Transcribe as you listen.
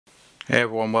Hey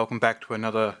everyone, welcome back to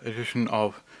another edition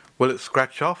of Will It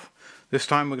Scratch Off? This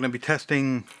time we're going to be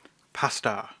testing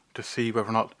pasta to see whether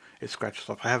or not it scratches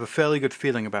off. I have a fairly good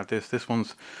feeling about this. This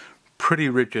one's pretty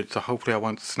rigid, so hopefully I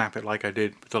won't snap it like I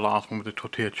did with the last one with the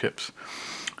tortilla chips.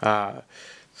 So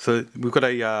we've got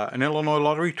an Illinois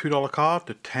lottery $2 card.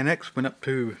 The 10X went up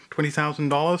to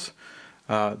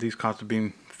 $20,000. These cards have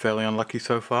been fairly unlucky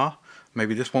so far.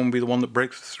 Maybe this one will be the one that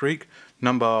breaks the streak.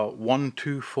 Number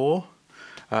 124.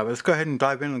 Let's go ahead and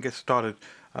dive in and get started.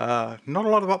 Not a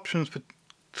lot of options for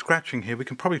scratching here. We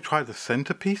can probably try the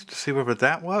center piece to see whether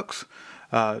that works.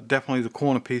 Definitely the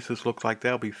corner pieces look like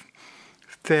they'll be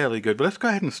fairly good. But let's go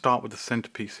ahead and start with the center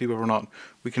piece, see whether or not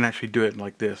we can actually do it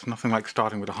like this. Nothing like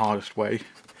starting with the hardest way.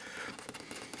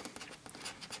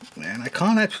 And I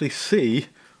can't actually see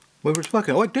whether it's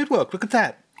working. Oh, it did work. Look at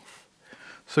that.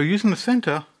 So using the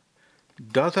center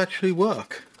does actually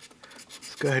work.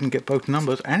 Go ahead and get both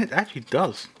numbers, and it actually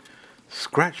does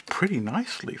scratch pretty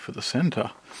nicely for the center.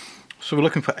 So we're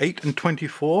looking for 8 and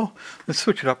 24. Let's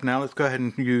switch it up now. Let's go ahead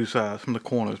and use some of the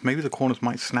corners. Maybe the corners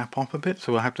might snap off a bit,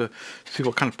 so we'll have to see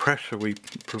what kind of pressure we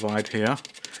provide here.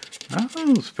 Oh,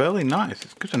 it's fairly nice.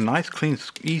 It gives a nice, clean,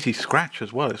 easy scratch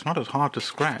as well. It's not as hard to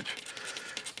scratch.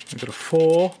 We've got a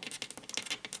 4,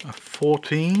 a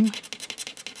 14, a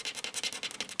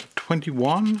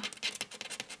 21,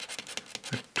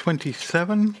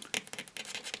 27,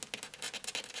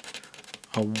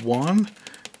 a 1,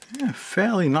 yeah,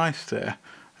 fairly nice there.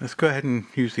 Let's go ahead and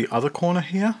use the other corner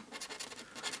here.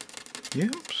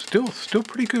 Yep, still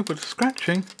pretty good with the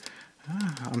scratching.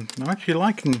 I'm actually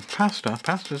liking pasta.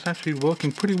 Pasta's actually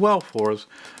working pretty well for us.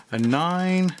 A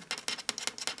 9,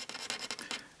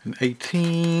 an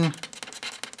 18,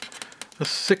 a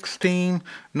 16,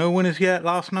 no winners yet,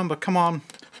 last number, come on,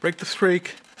 break the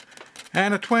streak.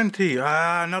 And a 20.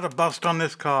 Another bust on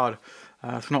this card.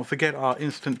 Let's not forget our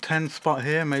instant 10 spot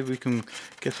here. Maybe we can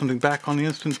get something back on the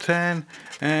instant 10.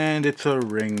 And it's a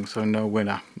ring, so no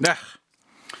winner.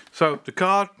 So the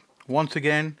card, once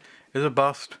again, is a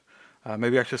bust.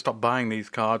 Maybe I should stop buying these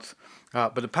cards.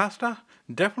 But the pasta,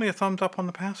 definitely a thumbs up on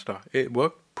the pasta. It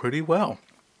worked pretty well.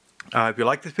 If you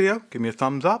like this video, give me a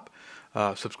thumbs up.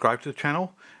 Subscribe to the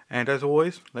channel. And as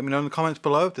always, let me know in the comments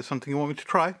below if there's something you want me to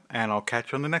try. And I'll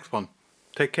catch you on the next one.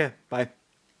 Take care. Bye.